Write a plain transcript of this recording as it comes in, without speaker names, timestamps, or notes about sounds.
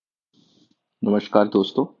नमस्कार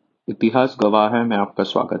दोस्तों। इतिहास गवाह है में आपका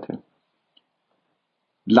स्वागत है।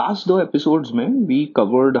 लास्ट दो एपिसोड्स में we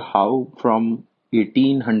covered how from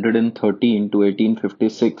 1813 to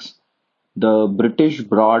 1856 the British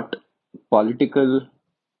brought political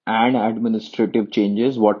and administrative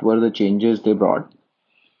changes. What were the changes they brought?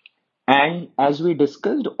 And as we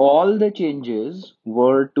discussed, all the changes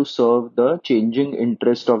were to serve the changing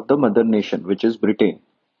interest of the mother nation, which is Britain.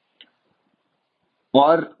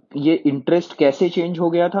 और ये interest कैसे change हो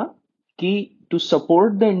गया था कि to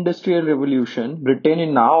support the industrial revolution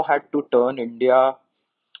Britain now had to turn India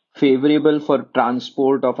favorable for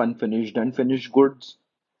transport of unfinished goods,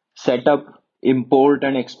 set up import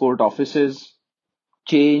and export offices,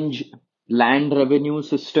 change land revenue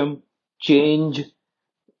system, change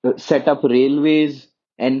set up railways,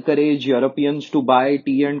 encourage Europeans to buy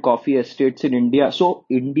tea and coffee estates in India. So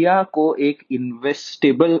India को एक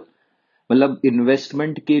investable मतलब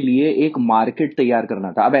investment के लिए एक market तैयार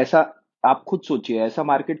करना था। अब ऐसा आप खुद सोचिए, ऐसा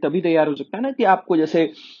मार्केट तभी तैयार हो सकता है ना कि आपको जैसे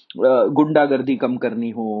गुंडागर्दी कम करनी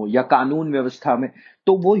हो या कानून व्यवस्था में,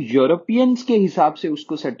 तो वो यूरोपियंस के हिसाब से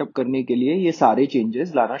उसको सेटअप करने के लिए ये सारे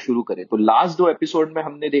चेंजेस लाना शुरू करे। तो लास्ट दो एपिसोड में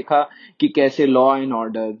हमने देखा कि कैसे law and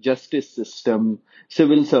order, justice system,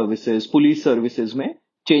 civil services, police services में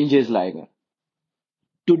चेंजेस लाए गए।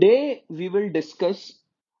 Today we will discuss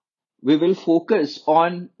we will focus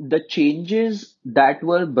on the changes that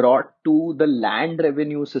were brought to the land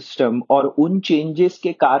revenue system और उन changes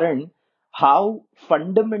के कारण how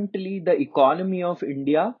fundamentally the economy of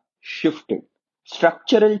India shifted.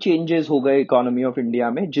 Structural changes हो गए economy of India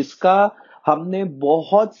में, जिसका हमने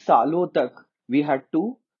बहुत सालों तक we had to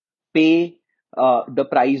pay the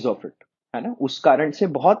price of it, है ना। उस कारण से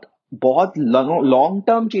बहुत बहुत लॉन्ग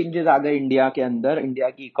टर्म चेंजेस आ गए इंडिया के अंदर, इंडिया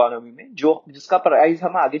की इकोनॉमी में, जो जिसका प्राइस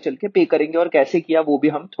हम आगे चल के पे करेंगे और कैसे किया वो भी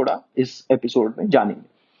हम थोड़ा इस एपिसोड में जानेंगे।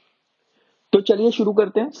 तो चलिए शुरू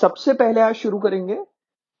करते हैं। सबसे पहले आज शुरू करेंगे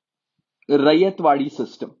रैयतवाड़ी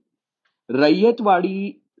सिस्टम।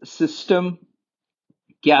 रैयतवाड़ी सिस्टम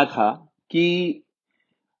क्या था कि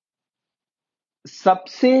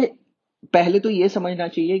सबसे पहले तो ये समझना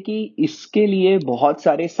चाहिए कि इसके लिए बहुत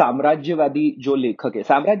सारे साम्राज्यवादी जो लेखक है,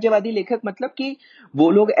 साम्राज्यवादी लेखक मतलब कि वो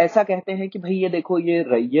लोग ऐसा कहते हैं कि भाई ये देखो, ये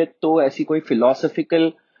रैयत तो ऐसी कोई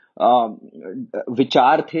फिलोसफिकल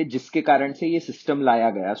विचार थे जिसके कारण से ये सिस्टम लाया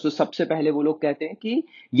गया। सो सबसे पहले वो लोग कहते हैं कि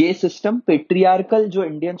ये सिस्टम पेट्रियार्कल जो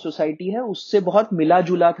इंडियन सोसाइटी है उससे बहुत मिला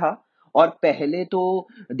जुला था। और पहले तो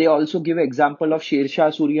they also give example of Sher Shah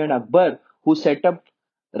Suri and Akbar who set up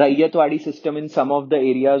Ryotwari system in some of the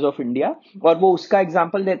areas of India. और वो उसका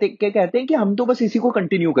एग्जाम्पल देते के कहते हैं कि हम तो बस इसी को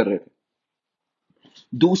कंटिन्यू कर रहे थे।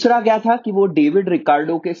 दूसरा क्या था कि वो डेविड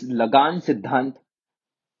रिकार्डो के लगान सिद्धांत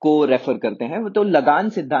को रेफर करते हैं। तो लगान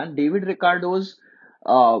सिद्धांत, David Ricardo's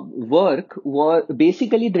work,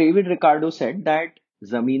 basically David Ricardo said that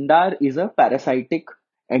zamindar is a parasitic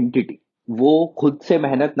entity. वो खुद से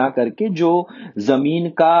मेहनत ना करके जो जमीन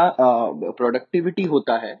का प्रोडक्टिविटी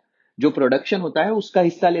होता है, जो प्रोडक्शन होता है उसका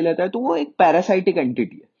हिस्सा ले लेता है, तो वो एक पैरासाइटिक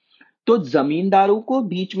एंटिटी है। तो जमींदारों को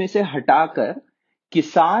बीच में से हटाकर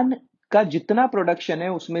किसान का जितना प्रोडक्शन है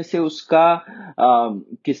उसमें से उसका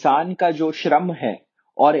किसान का जो श्रम है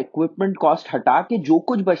और इक्विपमेंट कॉस्ट हटा के जो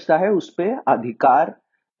कुछ बचता है उस पे अधिकार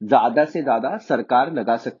ज्यादा से ज्यादा सरकार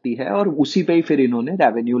लगा सकती है, और उसी पे ही फिर इन्होंने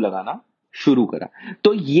रेवेन्यू लगाना शुरू करा।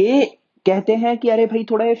 तो ये कहते हैं कि अरे भाई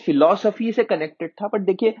थोड़ा ये फिलॉसफी से कनेक्टेड था, बट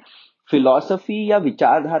देखिए फिलॉसफी या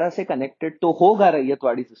विचारधारा से कनेक्टेड तो होगा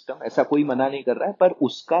रैयतवाड़ी सिस्टम, ऐसा कोई मना नहीं कर रहा है, पर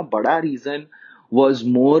उसका बड़ा reason was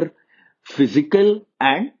more physical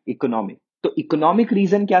and economic. तो इकोनॉमिक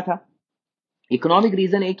रीजन क्या था? इकोनॉमिक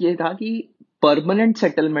रीजन एक ये था कि परमानेंट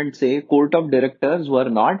सेटलमेंट से court of directors were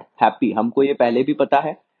not happy. हमको ये पहले भी पता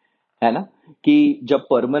है ना, कि जब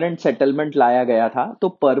परमानेंट सेटलमेंट लाया गया था तो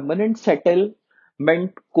परमानेंट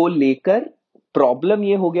सेटलमेंट को लेकर प्रॉब्लम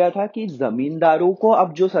ये हो गया था कि जमींदारों को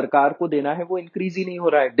अब जो सरकार को देना है वो इंक्रीज ही नहीं हो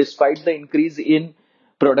रहा है despite the increase in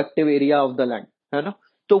productive area of the land, है ना।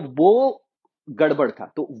 तो वो गड़बड़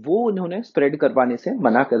था, तो वो उन्होंने स्प्रेड करवाने से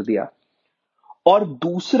मना कर दिया। और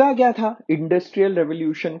दूसरा क्या था? इंडस्ट्रियल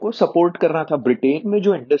रेवोल्यूशन को सपोर्ट करना था। ब्रिटेन में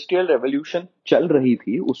जो इंडस्ट्रियल रेवोल्यूशन चल रही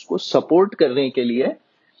थी उसको सपोर्ट करने के लिए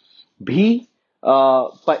भी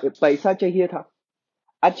पैसा चाहिए था।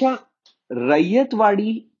 अच्छा,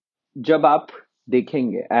 रैयतवाड़ी जब आप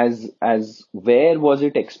देखेंगे as as where was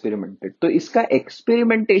it experimented, तो इसका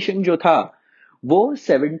एक्सपेरिमेंटेशन जो था वो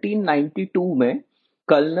 1792 में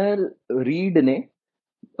कर्नल रीड ने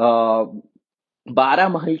 12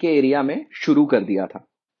 महल के एरिया में शुरू कर दिया था।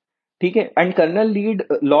 ठीक है, and colonel Read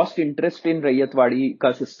lost interest in Ryotwari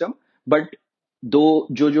का सिस्टम, बट दो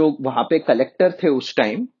जो जो वहां पे कलेक्टर थे उस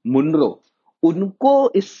टाइम, मुनरो,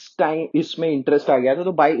 उनको इस टाइम इसमें इंटरेस्ट आ गया था,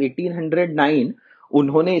 तो बाय 1809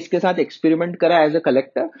 उन्होंने इसके साथ एक्सपेरिमेंट करा एज अ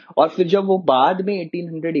कलेक्टर। और फिर जब वो बाद में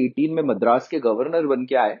 1818 में मद्रास के गवर्नर बन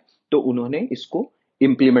के आए, तो उन्होंने इसको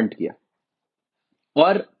इम्प्लीमेंट किया।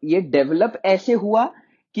 और ये डेवलप ऐसे हुआ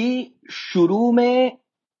कि शुरू में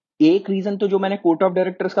एक रीजन तो जो मैंने कोर्ट ऑफ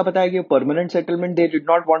डायरेक्टर्स का बताया कि permanent settlement they did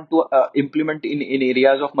not want to implement in in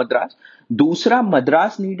areas of Madras. दूसरा,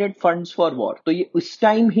 Madras needed funds for war, तो ये उस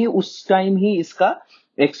टाइम ही इसका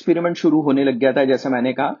एक्सपेरिमेंट शुरू होने लग गया था, जैसे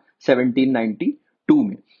मैंने कहा 1792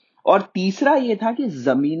 में। और तीसरा ये था कि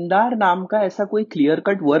जमींदार नाम का ऐसा कोई क्लियर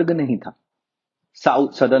कट वर्ग नहीं था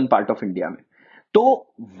south southern part of India में।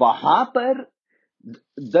 तो वहां पर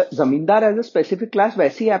जमींदार एज अ स्पेसिफिक क्लास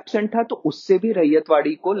वैसे ही एब्सेंट था, तो उससे भी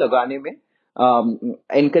रैयतवाड़ी को लगाने में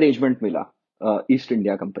एनकरेजमेंट मिला ईस्ट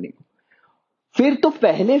इंडिया कंपनी को। फिर तो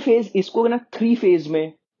पहले फेज इसको ना 3 फेज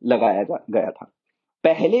में लगाया गया था।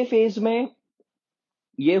 पहले फेज में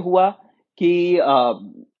ये हुआ कि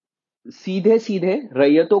सीधे सीधे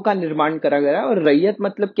रैयतों का निर्माण करा गया। और रैयत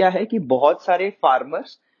मतलब क्या है कि बहुत सारे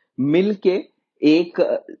फार्मर्स मिल के एक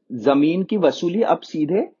जमीन की वसूली अब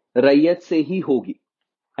सीधे रैयत से ही होगी,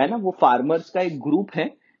 है ना। वो फार्मर्स का एक ग्रुप है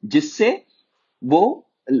जिससे वो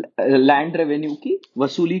लैंड रेवेन्यू की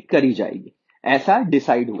वसूली करी जाएगी, ऐसा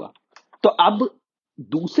डिसाइड हुआ। तो अब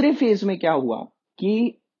दूसरे फेज में क्या हुआ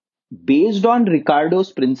कि बेस्ड ऑन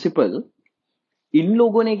रिकार्डोस प्रिंसिपल, इन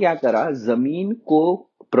लोगों ने क्या करा, जमीन को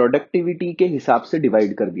प्रोडक्टिविटी के हिसाब से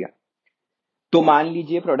डिवाइड कर दिया। तो मान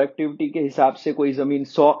लीजिए प्रोडक्टिविटी के हिसाब से कोई जमीन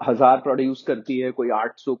 100,000 प्रोड्यूस करती है, कोई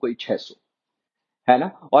 800, कोई 600, है ना।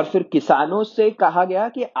 और फिर किसानों से कहा गया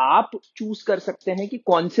कि आप चूज कर सकते हैं कि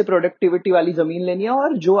कौन से प्रोडक्टिविटी वाली जमीन लेनी है,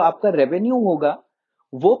 और जो आपका रेवेन्यू होगा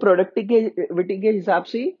वो प्रोडक्टिविटी के हिसाब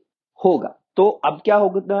से ही होगा। तो अब क्या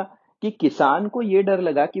होगा कि किसान को ये डर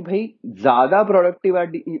लगा कि भाई ज्यादा प्रोडक्टिव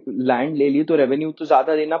लैंड ले ली तो रेवेन्यू तो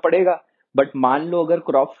ज्यादा देना पड़ेगा, बट मान लो अगर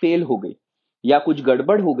क्रॉप फेल हो गई या कुछ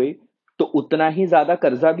गड़बड़ हो गई तो उतना ही ज्यादा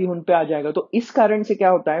कर्जा भी उन पे आ जाएगा। तो इस कारण से क्या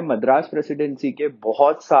होता है, मद्रास प्रेसिडेंसी के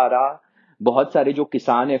बहुत सारे जो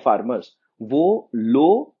किसान है, फार्मर्स, वो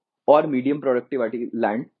लो और मीडियम प्रोडक्टिविटी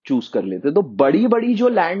लैंड चूज कर लेते हैं। तो बड़ी बड़ी जो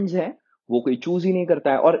लैंड्स हैं वो कोई चूज ही नहीं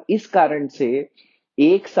करता है। और इस कारण से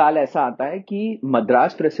एक साल ऐसा आता है कि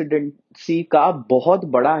मद्रास प्रेसिडेंसी का बहुत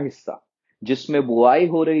बड़ा हिस्सा जिसमें बुआई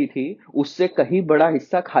हो रही थी उससे कहीं बड़ा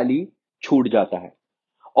हिस्सा खाली छूट जाता है।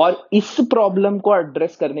 और इस प्रॉब्लम को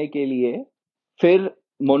एड्रेस करने के लिए फिर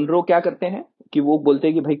मोनरो क्या करते हैं कि वो बोलते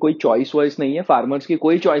हैं कि भाई कोई चॉइस वॉइस नहीं है, फार्मर्स की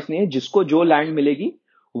कोई चॉइस नहीं है, जिसको जो लैंड मिलेगी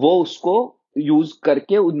वो उसको यूज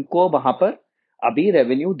करके उनको वहां पर अभी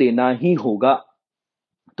रेवेन्यू देना ही होगा।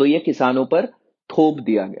 तो ये किसानों पर थोप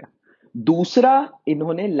दिया गया। दूसरा,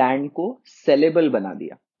 इन्होंने लैंड को सेलेबल बना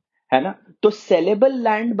दिया, है ना। तो सेलेबल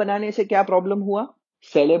लैंड बनाने से क्या प्रॉब्लम हुआ,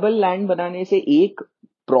 सेलेबल लैंड बनाने से एक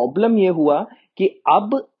प्रॉब्लम यह हुआ कि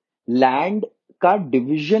अब लैंड का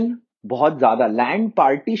डिवीजन बहुत ज्यादा, लैंड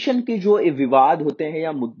पार्टीशन के जो विवाद होते हैं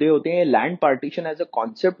या मुद्दे होते हैं, land partition as a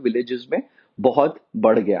concept villages में बहुत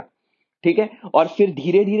बढ़ गया। ठीक है। और फिर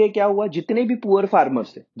धीरे धीरे क्या हुआ, जितने भी पुअर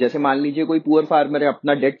फार्मर्स थे, जैसे मान लीजिए कोई पुअर फार्मर है,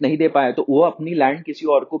 अपना डेट नहीं दे पाया, तो वो अपनी लैंड किसी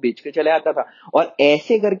और को बेच के चले आता था। और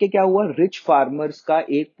ऐसे करके क्या हुआ, रिच फार्मर्स का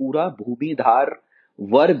एक पूरा भूमिधार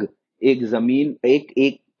वर्ग, एक जमीन एक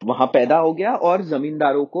एक वहां पैदा हो गया और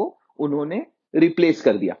जमींदारों को उन्होंने रिप्लेस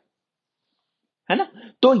कर दिया, है ना।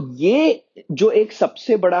 तो ये जो एक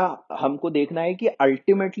सबसे बड़ा हमको देखना है कि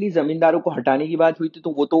अल्टीमेटली जमींदारों को हटाने की बात हुई थी, तो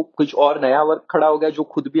वो तो कुछ और नया वर्ग खड़ा हो गया जो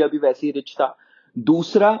खुद भी अभी वैसे ही रिच था।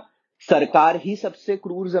 दूसरा, सरकार ही सबसे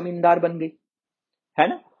क्रूर जमींदार बन गई, है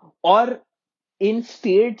ना। और in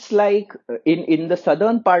states like in the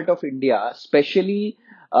southern part of India, especially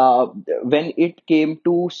when it came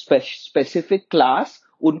to specific class,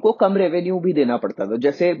 उनको कम रेवेन्यू भी देना पड़ता था।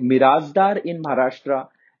 जैसे मिराजदार इन महाराष्ट्र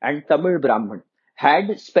एंड तमिल ब्राह्मण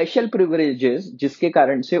हैड स्पेशल प्रिविलेजेस, जिसके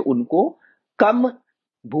कारण से उनको कम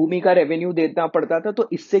भूमि का रेवेन्यू देना पड़ता था। तो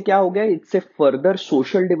इससे क्या हो गया, इससे फर्दर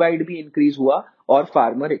सोशल डिवाइड भी इंक्रीज हुआ और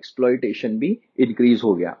फार्मर एक्सप्लॉइटेशन भी इंक्रीज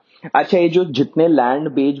हो गया। अच्छा, ये जो जितने लैंड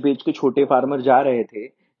बेच बेच के छोटे फार्मर जा रहे थे,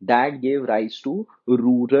 that gave rise to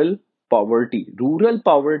rural poverty. Rural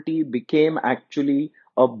poverty became actually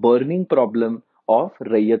a burning problem of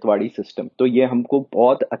ryotwari system. तो ये हमको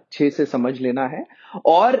बहुत अच्छे से समझ लेना है।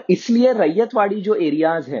 और इसलिए रैयतवाड़ी जो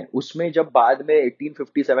एरियाज हैं उसमें जब बाद में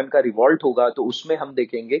 1857 का रिवॉल्ट होगा तो उसमें हम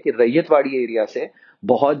देखेंगे कि रैयतवाड़ी एरिया से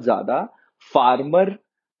बहुत ज्यादा farmer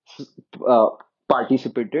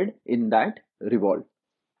participated in that revolt.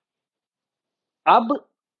 अब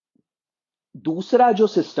दूसरा जो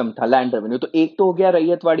सिस्टम था लैंड रेवेन्यू, तो एक तो हो गया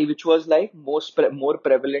Ryotwari which was like more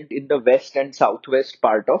prevalent in the west and south west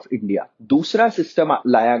part of India. दूसरा सिस्टम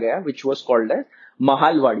लाया गया which was called as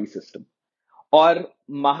Mahalwari system. और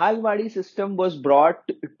Mahalwari system was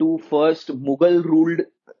brought to first Mughal ruled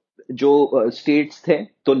जो स्टेट्स थे,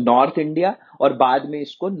 तो नॉर्थ इंडिया, और बाद में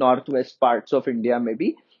इसको north west parts of India में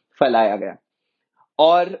भी फैलाया गया।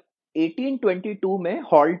 और 1822 में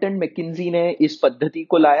हॉल्ट एंड मैकिन्जी ने इस पद्धति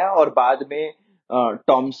को लाया, और बाद में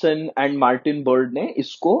टॉमसन एंड मार्टिन बर्ड ने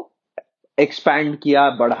इसको एक्सपैंड किया,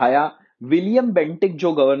 बढ़ाया। विलियम बेंटिक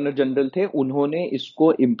जो गवर्नर जनरल थे, उन्होंने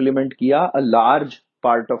इसको इंप्लीमेंट किया a large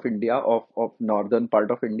part of India, of northern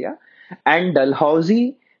part of India. And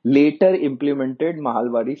Dalhousie letter implemented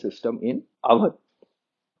Mahalwari system in Awadh.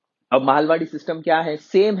 अब महालवाड़ी सिस्टम क्या है?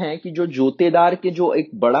 सेम है कि जो जोतेदार के जो एक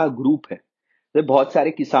बड़ा ग्रुप है, तो बहुत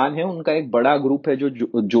सारे किसान हैं, उनका एक बड़ा ग्रुप है जो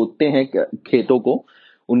जोतते हैं खेतों को,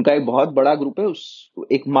 उनका एक बहुत बड़ा ग्रुप है। उस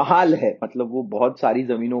एक महाल है, मतलब वो बहुत सारी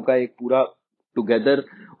जमीनों का एक पूरा टुगेदर,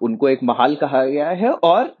 उनको एक महाल कहा गया है।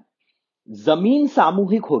 और जमीन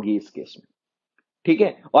सामूहिक होगी इस केस में, ठीक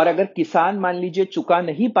है। और अगर किसान मान लीजिए चुका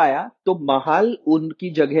नहीं पाया, तो महाल उनकी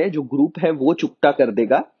जगह जो ग्रुप है वो चुकता कर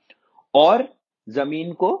देगा, और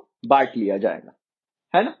जमीन को बांट लिया जाएगा,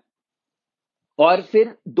 है ना। और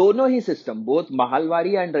फिर दोनों ही system, both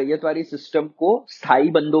mahalwari and ryotwari system को स्थायी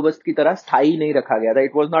बंदोबस्त की तरह स्थायी नहीं रखा गया था।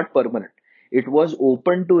 It was not permanent, it was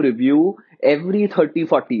open to review every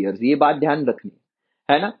 30-40 years, ये बात ध्यान रखनी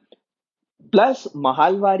है ना। प्लस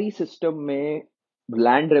महालवारी सिस्टम में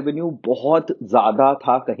लैंड रेवेन्यू बहुत ज्यादा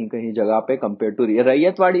था कहीं कहीं जगह पे कंपेयर टू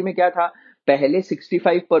रैयतवाड़ी में। क्या था? पहले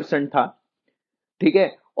 65% था, ठीक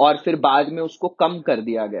है, और फिर बाद में उसको कम कर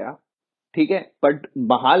दिया गया, ठीक है। बट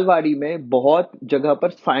महालवाड़ी में बहुत जगह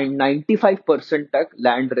पर 95% तक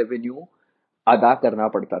लैंड रेवेन्यू अदा करना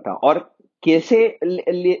पड़ता था। और कैसे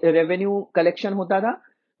रेवेन्यू कलेक्शन होता था?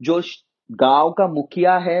 जो गांव का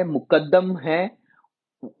मुखिया है, मुकद्दम है,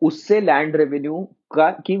 उससे लैंड रेवेन्यू का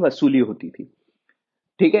की वसूली होती थी,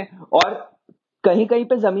 ठीक है। और कहीं कहीं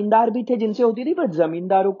पे जमींदार भी थे जिनसे होती थी, पर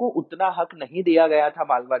जमींदारों को उतना हक नहीं दिया गया था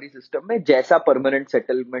मालवाड़ी सिस्टम में, जैसा परमानेंट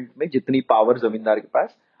सेटलमेंट में जितनी पावर जमींदार के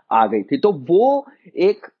पास आ गई थी। तो वो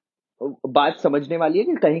एक बात समझने वाली है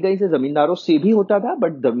कि कहीं कहीं से जमींदारों से भी होता था,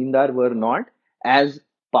 बट जमींदार वर नॉट एज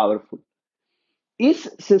पावरफुल। इस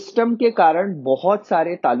सिस्टम के कारण बहुत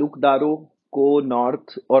सारे तालुकदारों को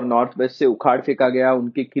नॉर्थ और नॉर्थ वेस्ट से उखाड़ फेंका गया,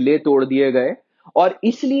 उनके किले तोड़ दिए गए। और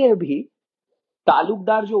इसलिए भी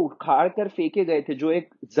तालुकदार जो उखाड़ कर फेंके गए थे, जो एक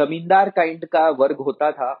जमींदार काइंड का वर्ग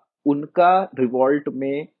होता था, उनका रिवॉल्ट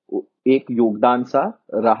में एक योगदान सा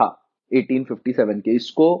रहा 1857 के।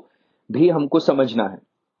 इसको भी हमको समझना है।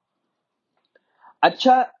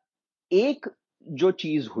 अच्छा, एक जो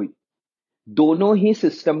चीज हुई दोनों ही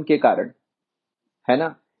सिस्टम के कारण, है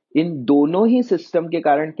ना, इन दोनों ही सिस्टम के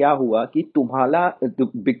कारण क्या हुआ कि तुम्हारा,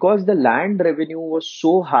 because the land revenue was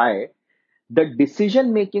so high, the decision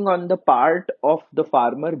making on the part of the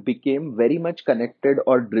farmer became very much connected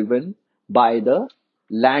or driven by the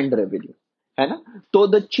land revenue, है ना। तो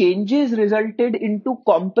the changes resulted into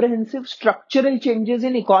comprehensive structural changes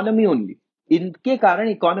in economy only। इनके कारण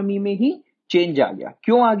economy में ही change आ गया।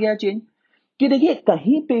 क्यों आ गया change? कि देखिए,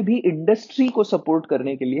 कहीं पे भी इंडस्ट्री को सपोर्ट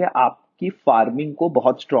करने के लिए आपकी फार्मिंग को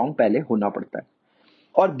बहुत स्ट्रांग पहले होना पड़ता है,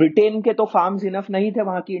 और ब्रिटेन के तो फार्म्स इनफ नहीं थे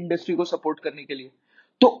वहां की इंडस्ट्री को सपोर्ट करने के लिए।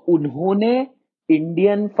 तो उन्होंने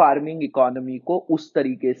इंडियन फार्मिंग इकोनॉमी को उस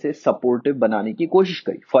तरीके से सपोर्टिव बनाने की कोशिश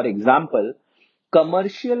करी। For example,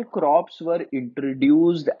 commercial crops were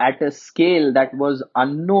introduced at a scale that was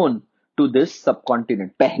unknown to this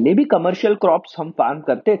subcontinent. पहले भी कमर्शियल क्रॉप्स हम फार्म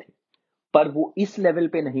करते थे, पर वो इस लेवल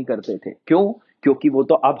पे नहीं करते थे। क्यों? क्योंकि वो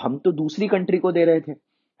तो अब हम तो दूसरी कंट्री को दे रहे थे,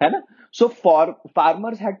 है ना। So for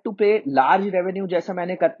farmers had to पे लार्ज रेवेन्यू, जैसा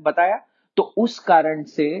मैंने बताया। तो उस कारण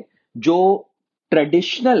से जो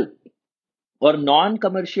ट्रेडिशनल और नॉन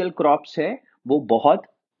कमर्शियल क्रॉप्स है वो बहुत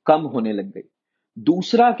कम होने लग गई।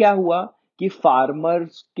 दूसरा क्या हुआ कि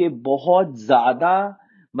फार्मर्स के बहुत ज्यादा,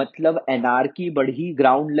 मतलब एनार्की बढ़ी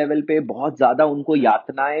ग्राउंड लेवल पे, बहुत ज्यादा उनको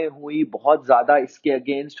यातनाएं हुई, बहुत ज्यादा इसके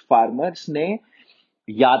अगेंस्ट फार्मर्स ने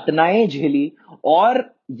यातनाएं झेली। और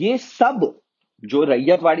ये सब जो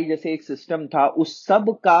रैयतवाड़ी जैसे एक सिस्टम था, उस सब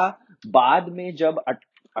का बाद में जब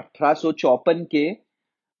 1854 के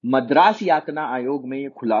मद्रास यातना आयोग में ये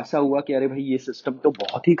खुलासा हुआ कि अरे भाई, ये सिस्टम तो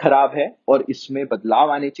बहुत ही खराब है और इसमें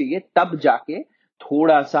बदलाव आने चाहिए, तब जाके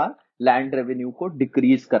थोड़ा सा लैंड रेवेन्यू को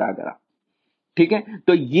डिक्रीज करा गया, ठीक है।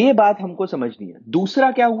 तो ये बात हमको समझनी है।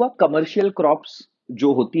 दूसरा क्या हुआ? कमर्शियल क्रॉप्स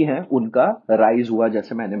जो होती हैं उनका राइज हुआ,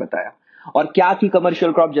 जैसे मैंने बताया। और क्या थी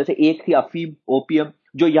कमर्शियल क्रॉप? जैसे एक थी अफीम, ओपियम,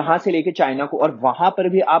 जो यहां से लेके चाइना को, और वहां पर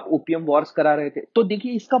भी आप ओपियम वॉर्स करा रहे थे। तो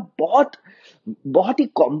देखिए, इसका बहुत बहुत ही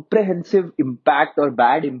कॉम्प्रहेंसिव इम्पैक्ट और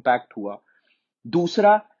बैड इम्पैक्ट हुआ।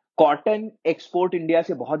 दूसरा, कॉटन एक्सपोर्ट इंडिया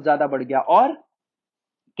से बहुत ज्यादा बढ़ गया, और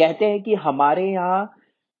कहते हैं कि हमारे यहाँ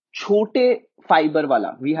छोटे फाइबर वाला,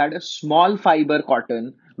 we had a small fibre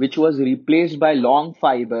cotton which was replaced by long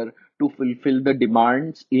fibre to fulfil the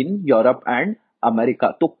demands in Europe and America.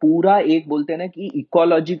 तो पूरा एक बोलते हैं ना कि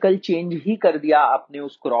इकोलॉजिकल चेंज ही कर दिया आपने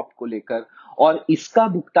उस क्रॉप को लेकर, और इसका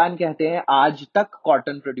भुगतान कहते हैं आज तक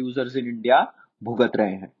कॉटन प्रोड्यूसर्स इन इंडिया भुगत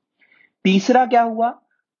रहे हैं। तीसरा क्या हुआ,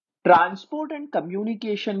 ट्रांसपोर्ट एंड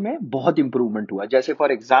कम्युनिकेशन में बहुत इंप्रूवमेंट हुआ। जैसे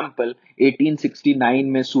फॉर एग्जांपल 1869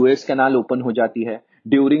 में सुएज कैनाल ओपन हो जाती है।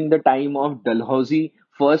 During the time of Dalhousie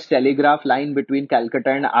first telegraph line between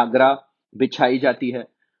Calcutta and Agra बिछाई जाती है।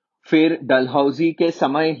 फिर डलहौजी के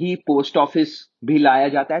समय ही पोस्ट ऑफिस भी लाया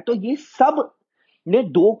जाता है। तो ये सब ने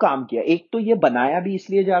दो काम किया, एक तो ये बनाया भी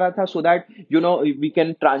इसलिए जा रहा था so that we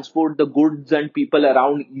can transport the goods and people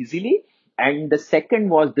around easily, and the second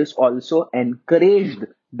was this also encouraged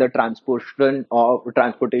the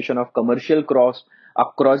transportation of commercial crops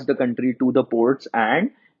across the country to the ports and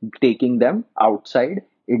taking them outside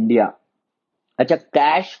India। अच्छा,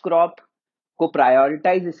 cash crop को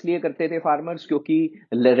prioritise इसलिए करते थे farmers क्योंकि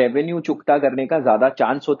revenue चुकता करने का ज्यादा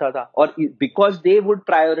चांस होता था, और because they would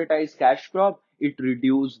prioritise cash crop it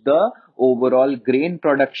reduce the overall grain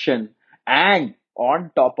production, and on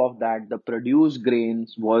top of that the produce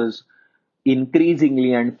grains was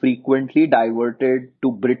increasingly and frequently diverted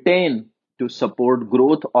to Britain to support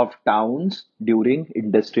growth of towns during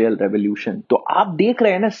industrial revolution। तो आप देख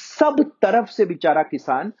रहे हैं ना, सब तरफ से बेचारा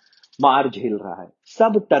किसान मार झेल रहा है,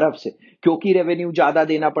 सब तरफ से, क्योंकि रेवेन्यू ज्यादा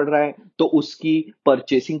देना पड़ रहा है तो उसकी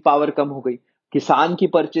परचेसिंग पावर कम हो गई। किसान की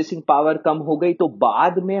परचेसिंग पावर कम हो गई तो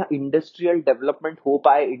बाद में इंडस्ट्रियल डेवलपमेंट हो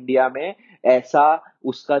पाए इंडिया में, ऐसा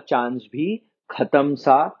उसका चांस भी खत्म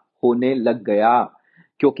सा होने लग गया,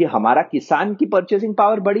 क्योंकि हमारा किसान की परचेसिंग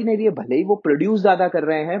पावर बढ़ी नहीं रही है। भले ही वो प्रोड्यूस ज्यादा कर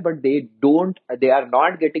रहे हैं, but they are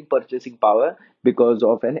not getting purchasing power because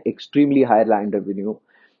of an extremely high land revenue.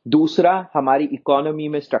 दूसरा, हमारी इकोनॉमी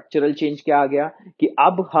में स्ट्रक्चरल चेंज क्या आ गया कि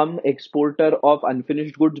अब हम एक्सपोर्टर ऑफ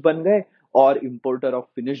अनफिनिश्ड गुड्स बन गए और इंपोर्टर ऑफ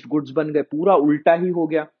फिनिश्ड गुड्स बन गए, पूरा उल्टा ही हो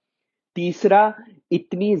गया। तीसरा,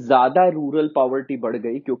 इतनी ज्यादा रूरल पॉवर्टी बढ़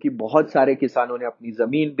गई क्योंकि बहुत सारे किसानों ने अपनी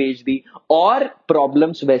जमीन बेच दी, और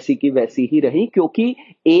प्रॉब्लम्स वैसी की वैसी ही रही क्योंकि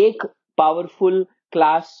एक पावरफुल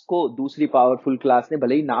क्लास को दूसरी पावरफुल क्लास ने,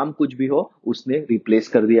 भले ही नाम कुछ भी हो, उसने रिप्लेस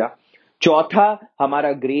कर दिया। चौथा,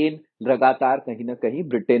 हमारा ग्रेन लगातार कहीं ना कहीं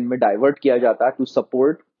ब्रिटेन में डाइवर्ट किया जाता to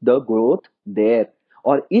support the growth there,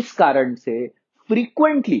 और इस कारण से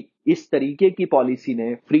फ्रीक्वेंटली इस तरीके की पॉलिसी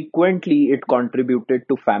ने frequently it contributed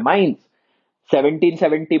to famines.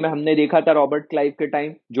 1770 में हमने देखा था रॉबर्ट क्लाइव के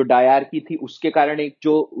टाइम, जो डायर की थी, उसके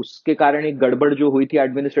कारण एक गड़बड़ जो हुई थी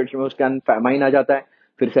एडमिनिस्ट्रेशन में, उसके अंदर फैमाइन आ जाता है।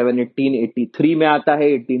 फिर 1883 में आता है,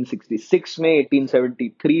 1866 में,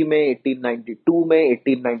 1873 में, 1892 में,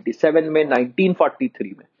 1897 में,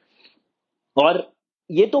 1943 में। और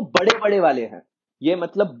ये तो बड़े बड़े वाले हैं, ये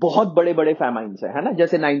मतलब बहुत बड़े बड़े फैमाइन्स है ना।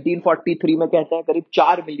 जैसे 1943 में कहते हैं करीब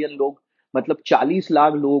 4 मिलियन लोग, मतलब 40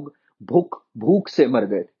 लाख लोग भूख भूख से मर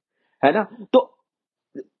गए, है ना। तो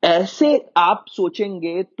ऐसे आप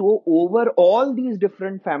सोचेंगे तो over all these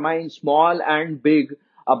different famine, small and big,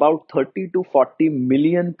 about 30 to 40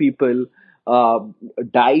 million people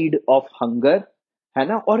died of hunger, है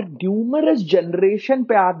ना। और न्यूमरस जनरेशन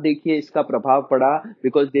पे आप देखिए इसका प्रभाव पड़ा,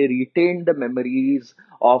 because they retain the memories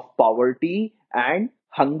of poverty and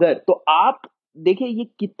hunger. तो आप देखिए ये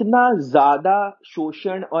कितना ज्यादा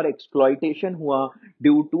शोषण और एक्सप्लॉइटेशन हुआ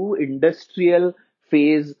due to industrial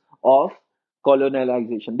phase of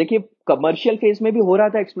colonisation. देखिए कमर्शियल फेज में भी हो रहा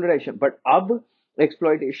था एक्सप्लोरेशन, बट अब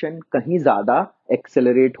एक्सप्लॉइटेशन कहीं ज्यादा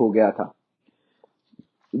एक्सेलरेट हो गया था।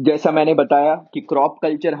 जैसा मैंने बताया कि क्रॉप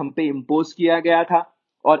कल्चर हम पे इम्पोज किया गया था,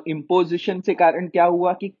 और इम्पोजिशन से कारण क्या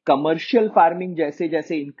हुआ कि कमर्शियल फार्मिंग जैसे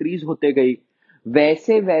जैसे इंक्रीज होते गई,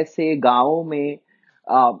 वैसे वैसे गांवों में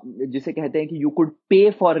जिसे कहते हैं कि यू कुड पे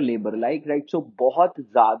फॉर लेबर, लाइक राइट, सो बहुत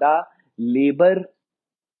ज्यादा लेबर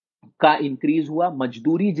का इंक्रीज हुआ।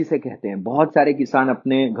 मजदूरी जिसे कहते हैं, बहुत सारे किसान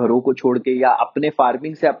अपने घरों को छोड़ के या अपने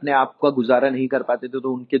फार्मिंग से अपने आप का गुजारा नहीं कर पाते थे,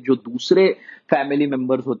 तो उनके जो दूसरे फैमिली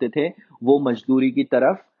मेंबर्स होते थे वो मजदूरी की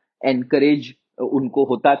तरफ एनकरेज उनको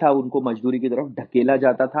होता था, उनको मजदूरी की तरफ ढकेला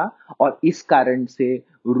जाता था। और इस कारण से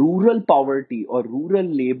रूरल पॉवर्टी और रूरल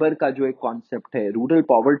लेबर का जो एक कॉन्सेप्ट है, रूरल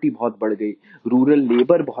पॉवर्टी बहुत बढ़ गई, रूरल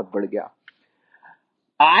लेबर बहुत बढ़ गया।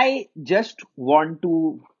 I just want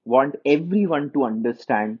everyone to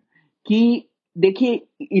understand कि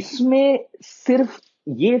देखिए इसमें सिर्फ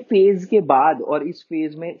ये फेज के बाद और इस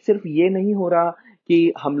फेज में सिर्फ ये नहीं हो रहा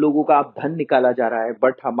कि हम लोगों का अब धन निकाला जा रहा है,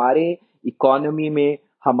 बट हमारे इकोनॉमी में,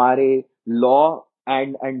 हमारे लॉ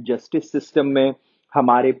एंड जस्टिस सिस्टम में,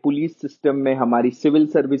 हमारे पुलिस सिस्टम में, हमारी सिविल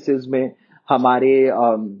सर्विसेज में, हमारे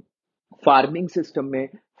फार्मिंग सिस्टम में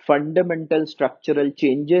फंडामेंटल स्ट्रक्चरल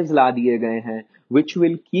चेंजेस ला दिए गए हैं which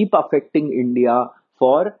will keep affecting India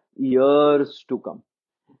for years to come.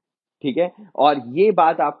 ठीक है। और ये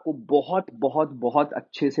बात आपको बहुत बहुत बहुत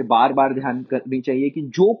अच्छे से बार बार ध्यान करनी चाहिए कि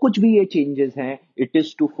जो कुछ भी ये चेंजेस हैं, it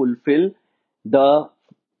is to fulfil the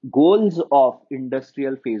goals of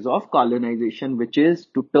industrial phase of colonization, which is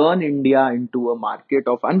to turn India into a market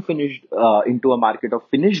of into a market of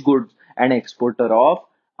finished goods and exporter of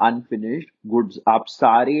unfinished goods। आप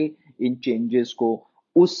सारे इन changes को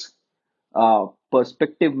उस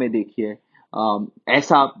perspective में देखिए।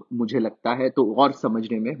 ऐसा मुझे लगता है, तो और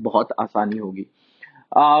समझने में बहुत आसानी होगी।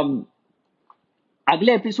 um,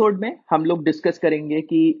 अगले एपिसोड में हम लोग डिस्कस करेंगे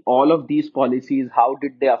कि all of these policies, how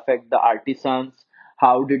did they affect the artisans,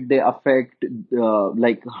 how did they affect,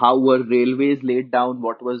 like how were railways laid down,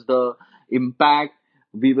 what was the impact.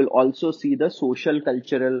 We will also see the social,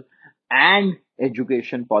 cultural and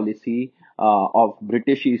education policy of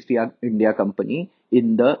British East India Company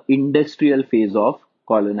in the industrial phase of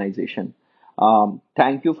colonization.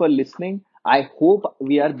 Thank you for listening. I hope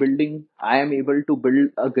I am able to build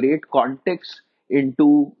a great context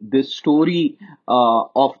into this story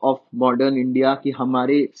of modern India, कि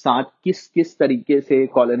हमारे साथ किस किस तरीके से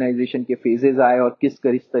colonisation के phases आए और किस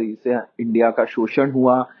किस तरीके से इंडिया का शोषण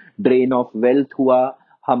हुआ, ड्रेन ऑफ वेल्थ हुआ,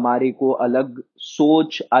 हमारे को अलग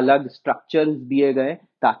सोच, अलग स्ट्रक्चर्स दिए गए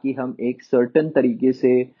ताकि हम एक सर्टन तरीके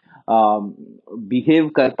से बिहेव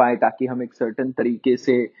कर पाए, ताकि हम एक सर्टन तरीके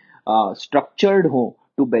से structured हो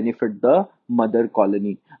to benefit the mother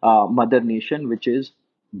colony, mother nation, which is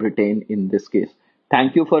Britain in this case.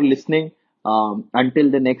 Thank you for listening.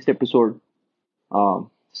 Until the next episode,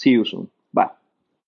 see you soon. Bye.